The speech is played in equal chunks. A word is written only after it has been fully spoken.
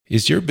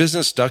Is your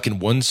business stuck in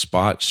one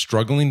spot,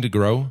 struggling to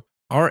grow?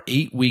 Our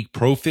 8-week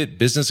ProFit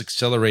Business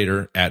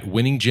Accelerator at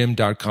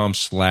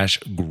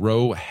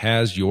winninggym.com/grow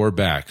has your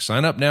back.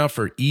 Sign up now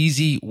for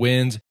easy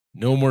wins,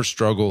 no more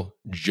struggle,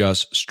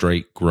 just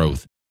straight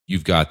growth.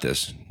 You've got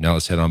this. Now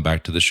let's head on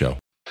back to the show.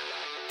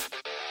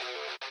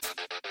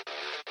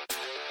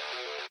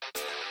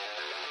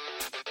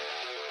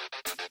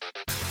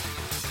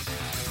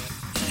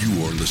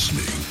 You are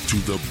listening to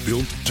the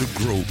Built to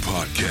Grow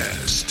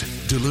podcast,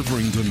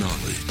 delivering the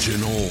knowledge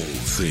in all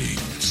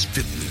things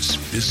fitness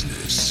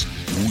business.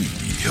 We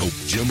help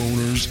gym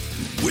owners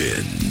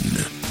win.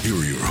 Here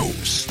are your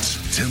hosts,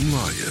 Tim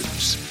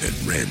Lyons and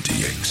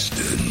Randy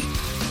Exton.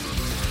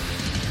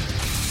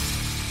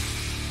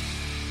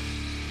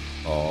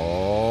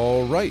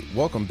 All right,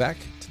 welcome back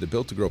to the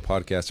Built to Grow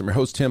podcast. I'm your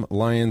host, Tim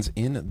Lyons,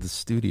 in the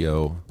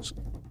studio,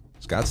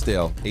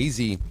 Scottsdale,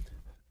 AZ.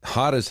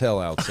 Hot as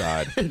hell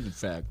outside. In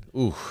fact.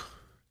 Ooh,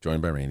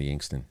 joined by Randy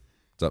Ingston.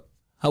 What's up?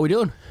 How we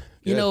doing?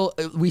 Good. You know,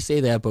 we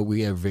say that, but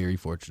we are very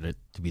fortunate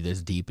to be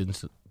this deep in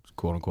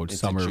quote unquote Into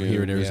summer June,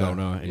 here in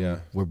Arizona. yeah.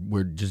 And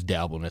we're just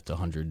dabbling at the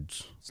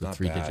hundreds. It's not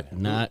three bad. digit.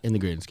 Not in the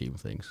grand scheme of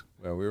things.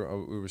 Well, we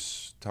were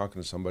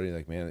talking to somebody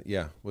like, man,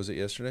 yeah, was it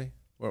yesterday?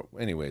 Well,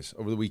 anyways,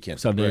 over the weekend,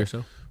 Sunday or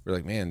so. We're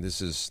like, man,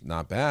 this is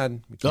not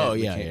bad. We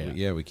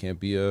can't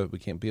be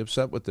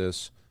upset with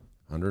this.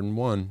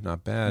 101,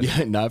 not bad.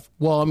 Yeah, not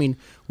well. I mean,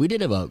 we did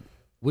have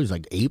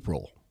like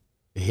April.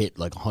 It hit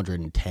like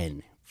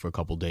 110 for a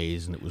couple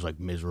days, and it was like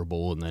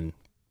miserable, and then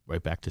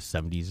right back to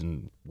 70s.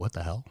 And what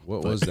the hell?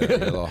 What was that?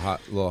 A little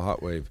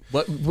hot wave.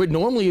 But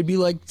normally it'd be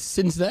like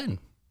since then.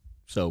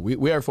 So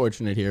we are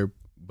fortunate here,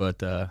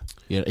 but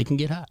yeah, it can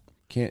get hot.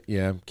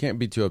 Can't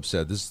be too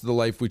upset. This is the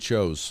life we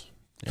chose.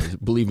 Yeah,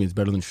 believe me, it's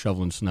better than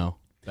shoveling snow.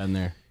 Been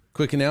there.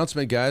 Quick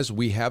announcement, guys.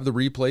 We have the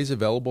replays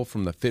available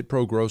from the Fit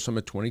Pro Grow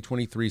Summit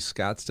 2023,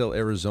 Scottsdale,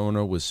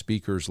 Arizona, with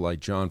speakers like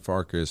John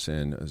Farkas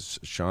and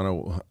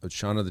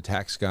Shauna the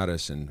Tax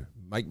Goddess and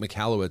Mike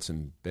McAllowitz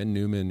and Ben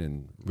Newman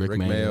and Rick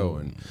Mayo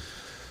and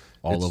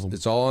all of them.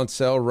 It's all on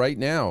sale right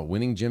now.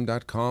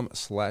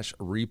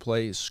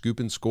 winninggym.com/replay, scoop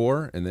and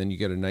score, and then you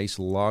get a nice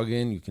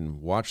login. You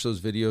can watch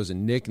those videos,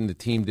 and Nick and the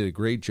team did a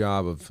great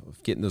job of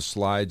getting the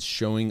slides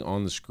showing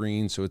on the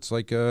screen. So it's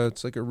like a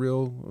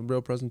real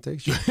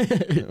presentation.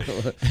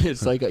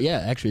 It's like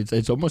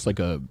it's almost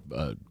like a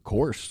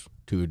course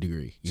to a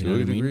degree. You know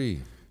what I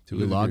mean?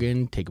 You log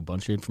in, take a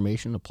bunch of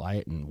information, apply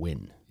it, and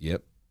win.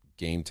 Yep.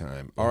 Game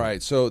time. All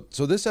right, so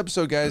this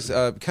episode, guys,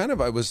 I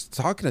was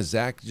talking to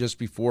Zach just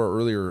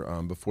before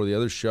the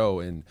other show,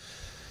 and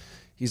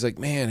he's like,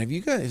 "Man, have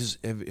you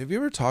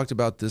ever talked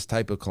about this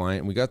type of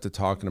client?" And we got to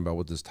talking about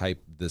what this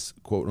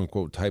quote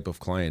unquote type of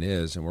client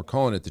is, and we're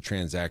calling it the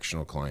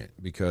transactional client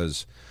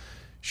because,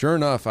 sure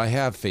enough, I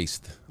have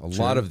faced a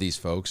lot of these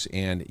folks,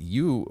 and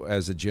you,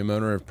 as a gym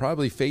owner, are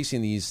probably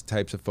facing these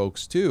types of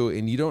folks too,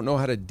 and you don't know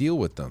how to deal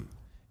with them.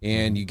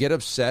 And you get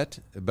upset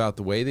about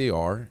the way they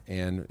are,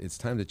 and it's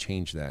time to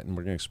change that, and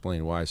we're going to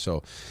explain why.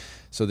 So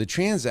the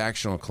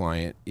transactional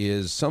client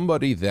is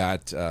somebody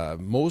that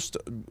most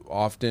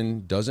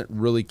often doesn't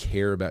really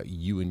care about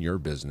you and your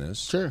business.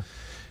 Sure.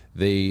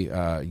 They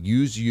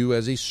use you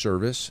as a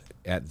service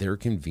at their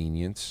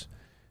convenience.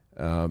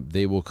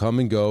 They will come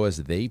and go as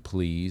they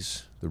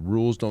please. The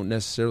rules don't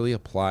necessarily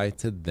apply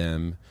to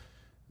them.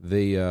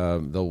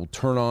 They'll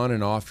turn on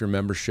and off your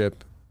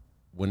membership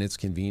when it's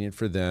convenient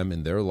for them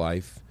in their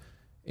life.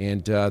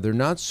 And they're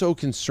not so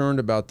concerned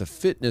about the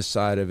fitness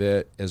side of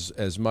it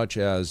as much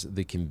as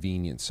the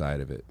convenience side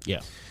of it.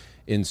 Yeah.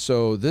 And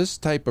so this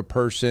type of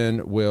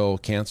person will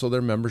cancel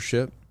their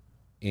membership,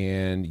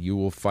 and you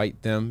will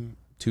fight them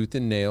tooth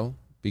and nail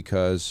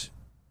because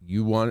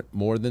you want it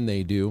more than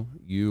they do.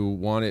 You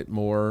want it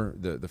more,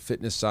 the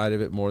fitness side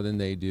of it more than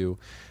they do.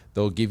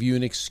 They'll give you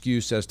an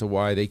excuse as to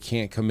why they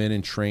can't come in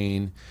and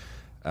train.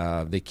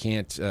 They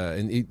can't,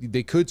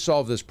 they could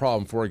solve this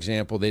problem. For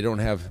example, they don't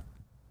have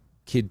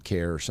kid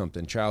care or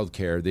something, child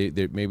care.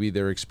 Maybe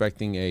they're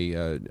expecting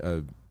a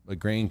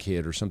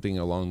grandkid or something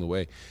along the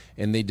way,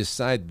 and they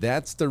decide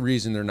that's the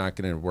reason they're not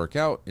going to work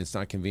out. It's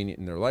not convenient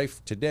in their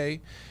life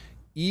today,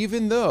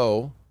 even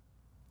though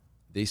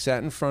they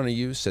sat in front of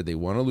you, said they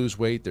want to lose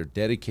weight, they're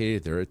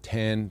dedicated, they're a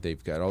 10,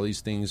 they've got all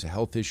these things,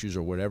 health issues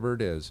or whatever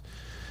it is.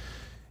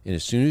 And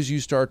as soon as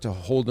you start to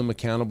hold them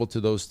accountable to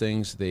those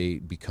things, they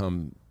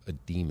become a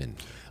demon.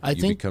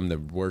 You become the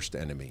worst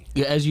enemy.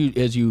 Yeah, as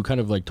you kind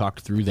of like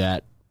talked through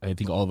that, I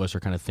think all of us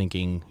are kind of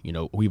thinking, you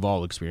know, we've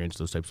all experienced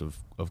those types of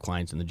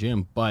clients in the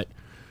gym, but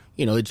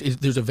you know,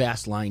 there's a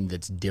vast line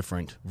that's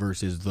different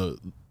versus the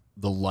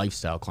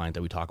lifestyle client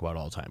that we talk about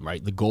all the time,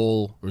 right? The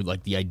goal or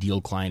like the ideal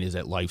client is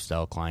that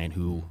lifestyle client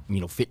who, you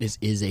know, fitness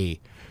is a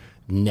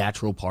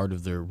natural part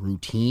of their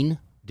routine,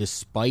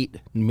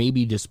 despite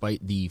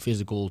the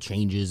physical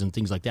changes and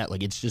things like that.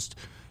 Like it's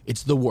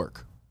the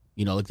work.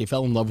 You know, like they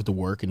fell in love with the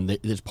work and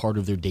it's part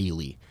of their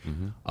daily.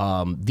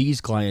 Mm-hmm. These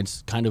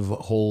clients kind of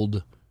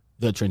hold,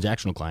 the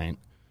transactional client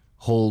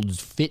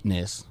holds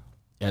fitness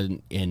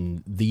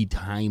and the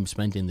time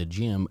spent in the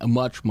gym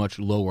much, much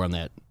lower on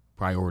that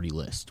priority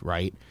list,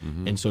 right?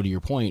 And so to your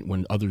point,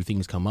 when other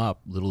things come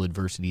up, little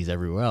adversities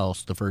everywhere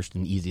else, the first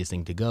and easiest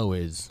thing to go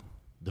is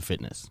the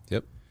fitness.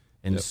 Yep.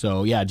 And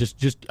so, yeah,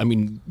 just I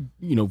mean,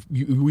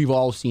 we've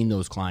all seen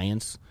those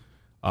clients,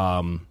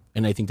 and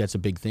I think that's a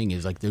big thing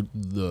is like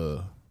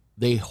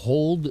they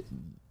hold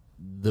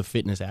the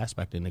fitness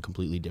aspect in a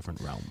completely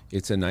different realm.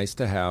 It's a nice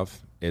to have.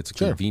 It's a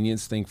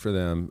convenience thing for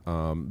them.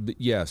 But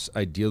yes,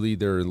 ideally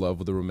they're in love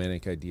with the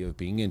romantic idea of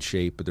being in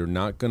shape, but they're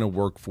not going to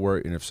work for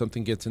it. And if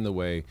something gets in the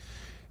way,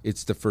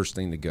 it's the first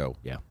thing to go.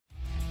 Yeah.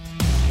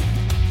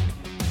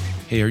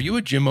 Hey, are you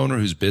a gym owner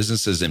whose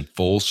business is in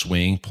full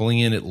swing, pulling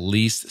in at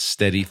least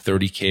steady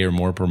 $30K or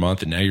more per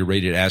month, and now you're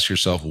ready to ask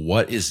yourself,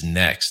 what is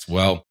next?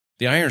 Well,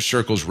 the Iron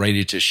Circle is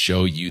ready to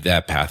show you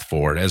that path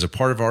forward. As a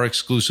part of our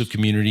exclusive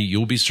community,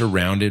 you'll be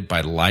surrounded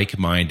by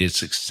like-minded,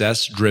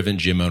 success-driven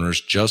gym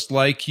owners just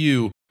like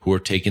you who are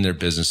taking their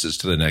businesses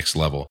to the next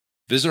level.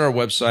 Visit our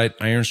website,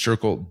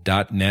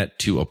 ironcircle.net,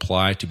 to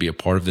apply to be a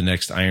part of the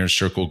next Iron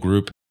Circle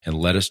group, and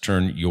let us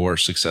turn your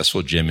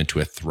successful gym into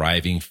a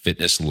thriving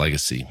fitness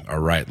legacy. All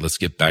right, let's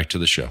get back to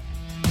the show.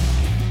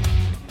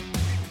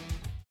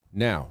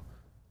 Now,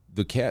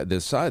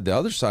 the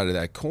other side of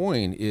that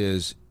coin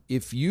is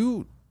if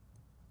you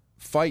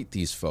fight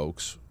these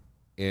folks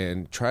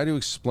and try to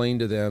explain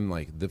to them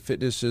like the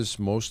fitness is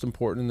most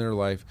important in their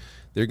life,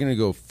 they're going to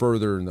go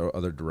further in the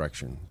other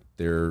direction.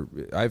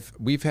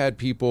 We've had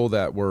people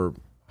that were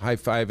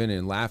high-fiving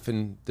and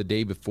laughing the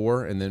day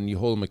before, and then you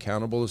hold them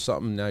accountable to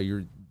something. Now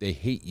they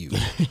hate you.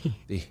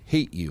 They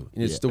hate you,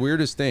 and it's the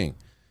weirdest thing.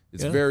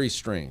 It's very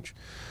strange.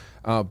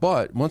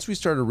 But once we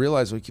started to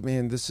realize, like,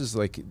 man, this is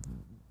like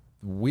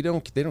they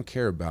don't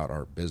care about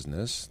our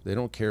business. They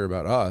don't care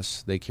about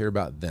us. They care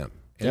about them.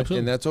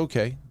 And that's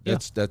okay.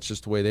 That's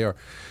just the way they are.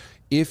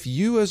 If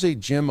you as a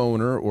gym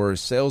owner or a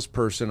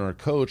salesperson or a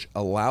coach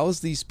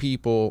allows these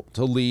people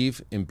to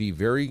leave and be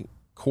very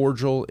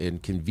cordial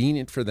and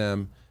convenient for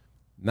them,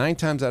 9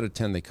 times out of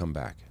 10 they come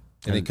back.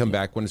 And they come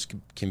back when it's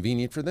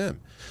convenient for them.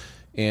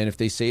 And if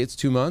they say it's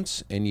 2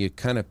 months and you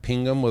kind of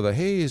ping them with a,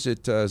 hey, is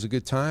it a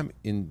good time?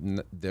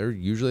 And they're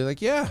usually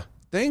like, yeah,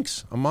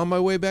 thanks. I'm on my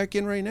way back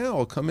in right now.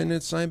 I'll come in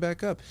and sign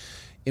back up.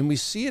 And we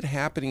see it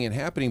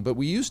happening, but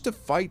we used to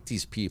fight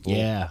these people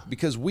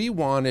because we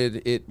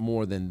wanted it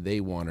more than they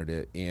wanted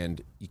it,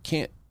 and you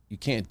can't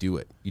do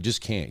it. You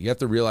just can't. You have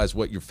to realize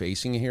what you're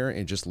facing here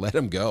and just let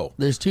them go.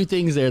 There's 2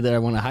 things there that I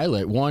want to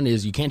highlight. One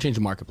is you can't change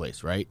the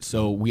marketplace, right?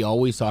 So we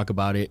always talk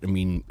about it. I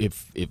mean,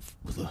 if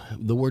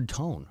the word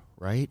tone,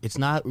 right? It's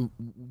not,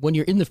 when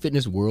you're in the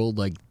fitness world,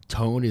 like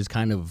tone is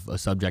kind of a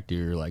subject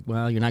you're like,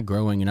 well, you're not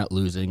growing, you're not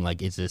losing.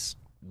 Like,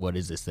 what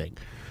is this thing?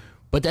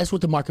 But that's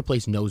what the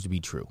marketplace knows to be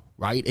true,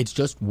 right? It's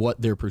just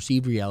what their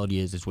perceived reality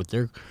is. It's what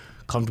they're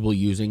comfortable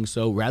using.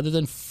 So rather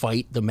than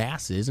fight the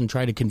masses and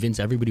try to convince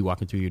everybody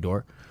walking through your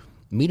door,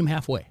 meet them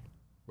halfway,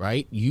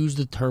 right? Use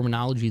the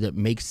terminology that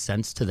makes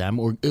sense to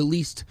them, or at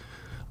least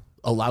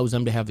allows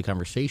them to have the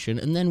conversation,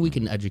 and then we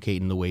can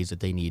educate in the ways that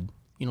they need,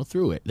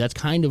 through it. That's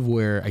kind of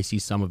where I see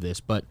some of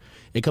this, but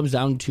it comes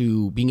down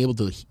to being able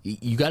to,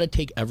 you got to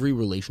take every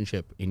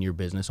relationship in your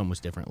business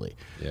almost differently.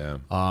 Yeah.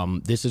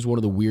 This is one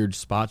of the weird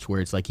spots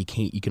where it's like you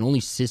can only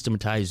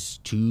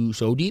systematize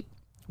so deep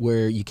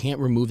where you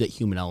can't remove that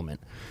human element.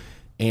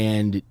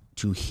 And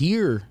to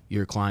hear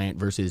your client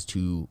versus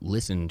to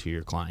listen to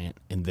your client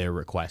and their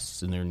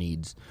requests and their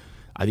needs,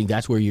 I think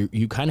that's where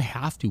you kind of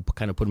have to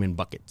kind of put them in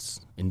buckets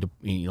and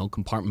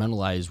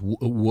compartmentalize.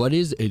 What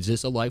is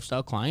this a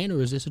lifestyle client or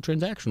is this a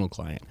transactional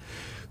client?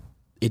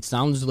 It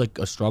sounds like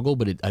a struggle,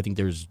 but I think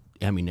there's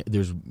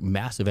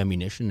massive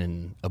ammunition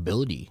and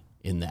ability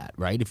in that,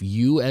 right? If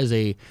you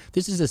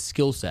this is a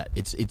skill set.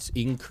 It's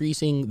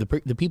increasing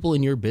the people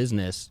in your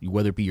business,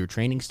 whether it be your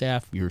training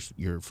staff,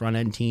 your front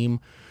end team,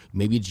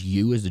 maybe it's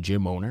you as the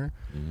gym owner.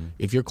 Mm-hmm.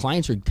 If your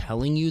clients are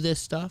telling you this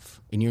stuff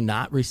and you're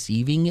not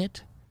receiving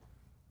it,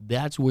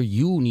 that's where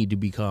you need to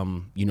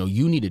become,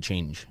 you need to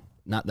change,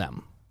 not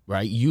them,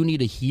 right? You need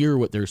to hear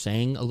what they're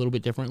saying a little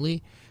bit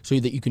differently so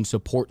that you can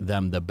support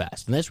them the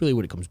best. And that's really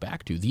what it comes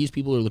back to. These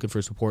people are looking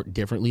for support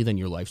differently than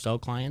your lifestyle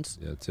clients.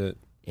 That's it.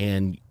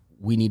 And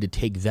we need to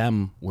take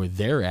them where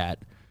they're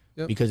at,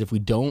 because if we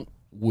don't,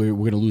 we're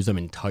going to lose them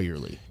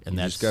entirely. And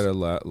you just got to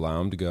allow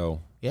them to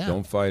go. Yeah.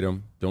 Don't fight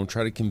them. Don't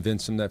try to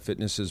convince them that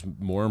fitness is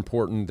more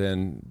important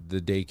than the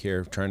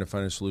daycare, trying to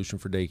find a solution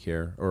for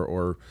daycare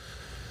or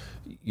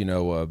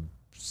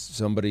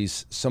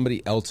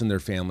somebody else in their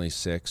family's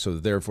sick, so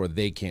therefore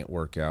they can't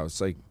work out. It's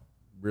like,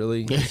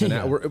 really?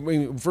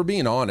 If we're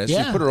being honest,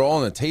 you put it all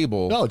on the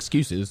table. No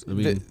excuses. I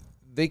mean,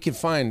 they can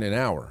find an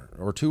hour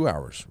or 2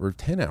 hours or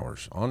 10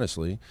 hours,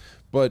 honestly,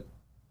 but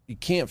you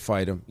can't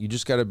fight them. You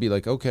just got to be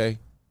like, okay,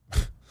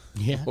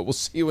 but we'll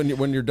see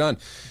when you're done.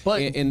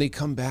 But and they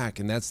come back,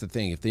 and that's the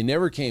thing. If they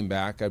never came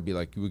back, I'd be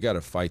like, we got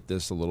to fight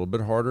this a little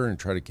bit harder and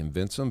try to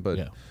convince them.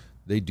 But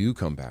they do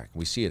come back.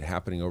 We see it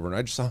happening over, and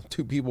I just saw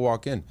 2 people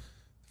walk in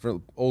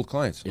for old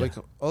clients. Like,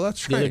 oh,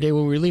 that's right. The other day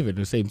when we were leaving,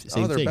 the same thing.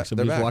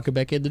 Somebody's walking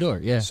back in the door.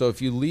 Yeah. So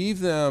if you leave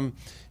them,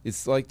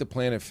 it's like the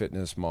Planet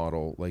Fitness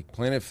model. Like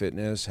Planet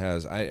Fitness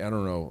has, I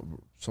don't know,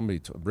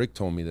 Rick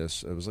told me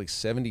this. It was like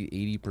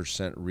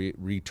 70-80%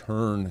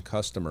 return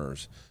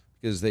customers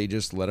because they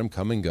just let them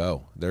come and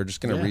go. They're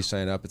just going to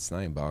re-sign up. It's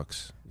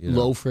 $9.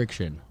 Low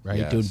friction, right?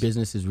 Yes. Doing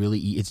business is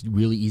it's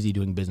really easy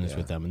doing business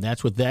with them, and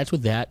that's what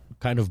that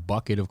kind of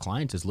bucket of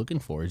clients is looking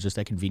for. Is just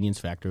that convenience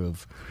factor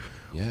of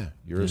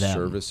you're a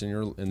service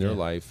in their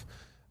life,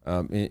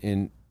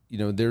 and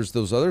there's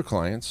those other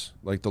clients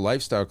like the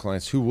lifestyle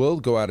clients who will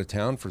go out of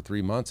town for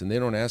 3 months and they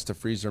don't ask to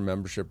freeze their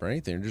membership or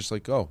anything. They're just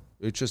like,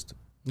 it's just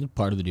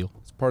part of the deal.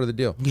 It's part of the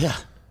deal. Yeah.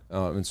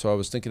 And so I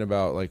was thinking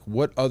about like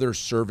what other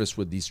service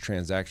would these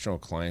transactional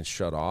clients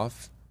shut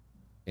off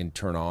and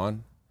turn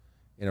on?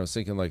 And I was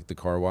thinking like the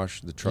car wash,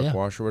 the truck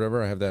wash or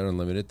whatever. I have that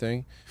unlimited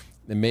thing.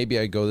 And maybe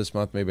I go this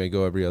month, maybe I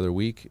go every other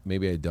week,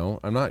 maybe I don't.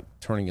 I'm not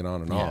turning it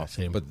on and off,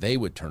 same. But they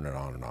would turn it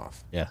on and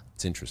off. Yeah.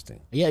 It's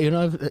interesting.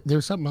 Yeah,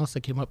 there's something else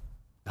that came up.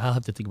 I'll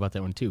have to think about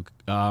that one too.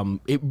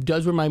 It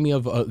does remind me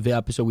of the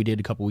episode we did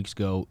a couple weeks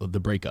ago of the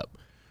breakup,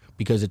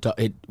 because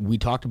we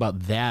talked about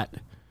that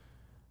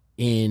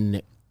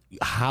in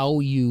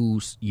how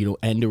you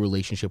end a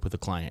relationship with a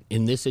client.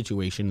 In this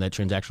situation, that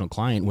transactional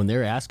client, when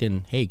they're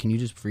asking, hey, can you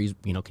just freeze,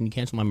 can you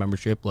cancel my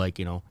membership? Like,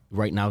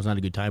 right now is not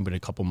a good time, but in a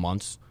couple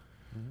months,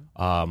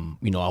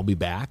 I'll be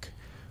back.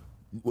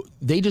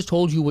 They just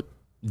told you what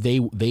they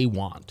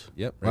want.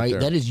 Yep. Right.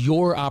 That is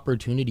your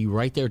opportunity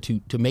right there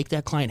to make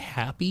that client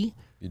happy.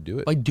 You do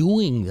it by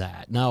doing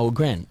that. Now,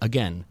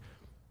 again,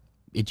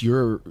 it's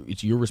your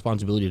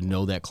responsibility to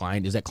know that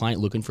client. Is that client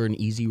looking for an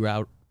easy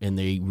route and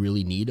they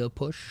really need a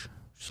push?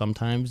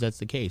 Sometimes that's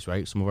the case,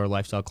 right? Some of our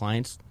lifestyle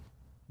clients,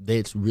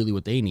 it's really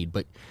what they need,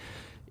 but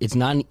it's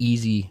not an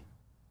easy,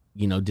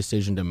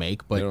 decision to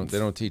make. But they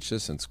don't teach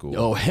this in school.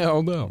 Oh,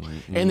 hell no!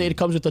 Mm-hmm. And it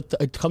comes with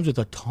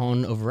a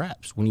ton of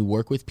reps when you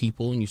work with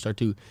people and you start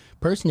to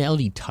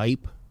personality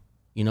type,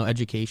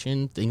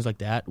 education, things like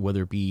that.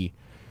 Whether it be,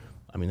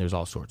 there's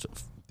all sorts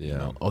of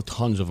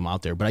tons of them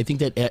out there. But I think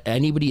that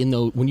anybody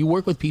when you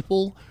work with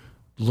people,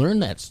 learn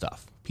that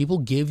stuff. People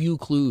give you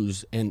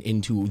clues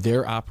into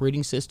their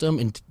operating system,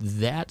 and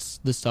that's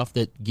the stuff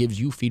that gives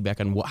you feedback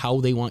on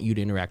how they want you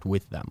to interact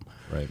with them.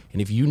 Right.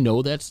 And if you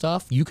know that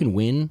stuff, you can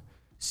win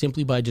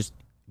simply by just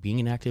being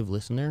an active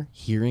listener,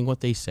 hearing what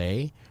they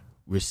say,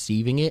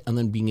 receiving it, and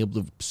then being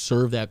able to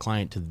serve that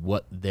client to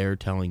what they're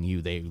telling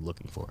you they're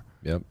looking for.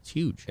 Yep. It's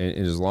huge. And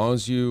as long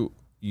as you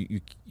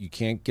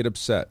can't get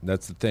upset.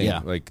 That's the thing.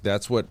 Yeah. Like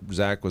that's what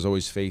Zach was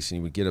always facing.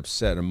 He would get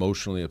upset,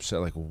 emotionally upset.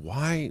 Like,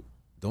 why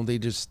don't they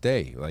just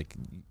stay? Like,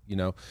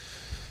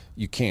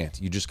 you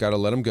can't. You just got to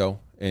let them go,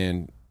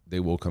 and they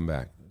will come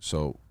back.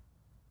 So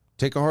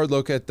take a hard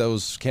look at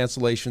those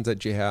cancellations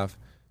that you have.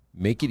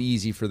 Make it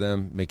easy for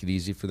them. Make it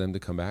easy for them to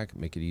come back.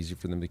 Make it easy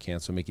for them to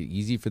cancel. Make it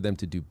easy for them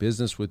to do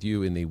business with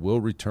you, and they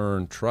will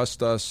return.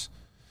 Trust us.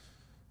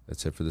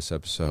 That's it for this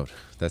episode.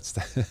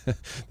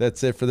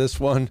 That's it for this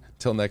one.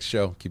 Until next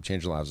show, keep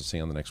changing lives. I'll see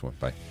you on the next one.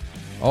 Bye.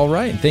 All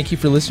right. And thank you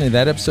for listening to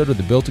that episode of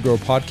the Built to Grow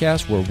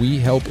podcast, where we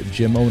help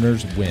gym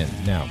owners win.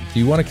 Now, do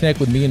you want to connect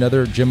with me and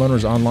other gym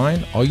owners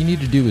online? All you need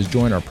to do is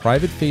join our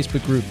private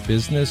Facebook group,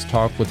 Business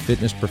Talk with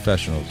Fitness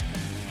Professionals.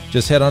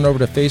 Just head on over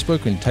to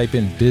Facebook and type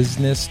in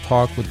Business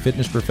Talk with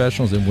Fitness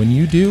Professionals. And when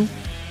you do,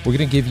 we're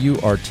going to give you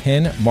our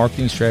 10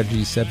 marketing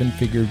strategies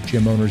 7-figure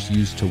gym owners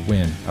use to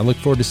win. I look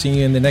forward to seeing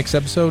you in the next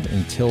episode.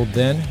 Until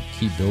then,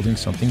 keep building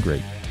something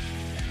great.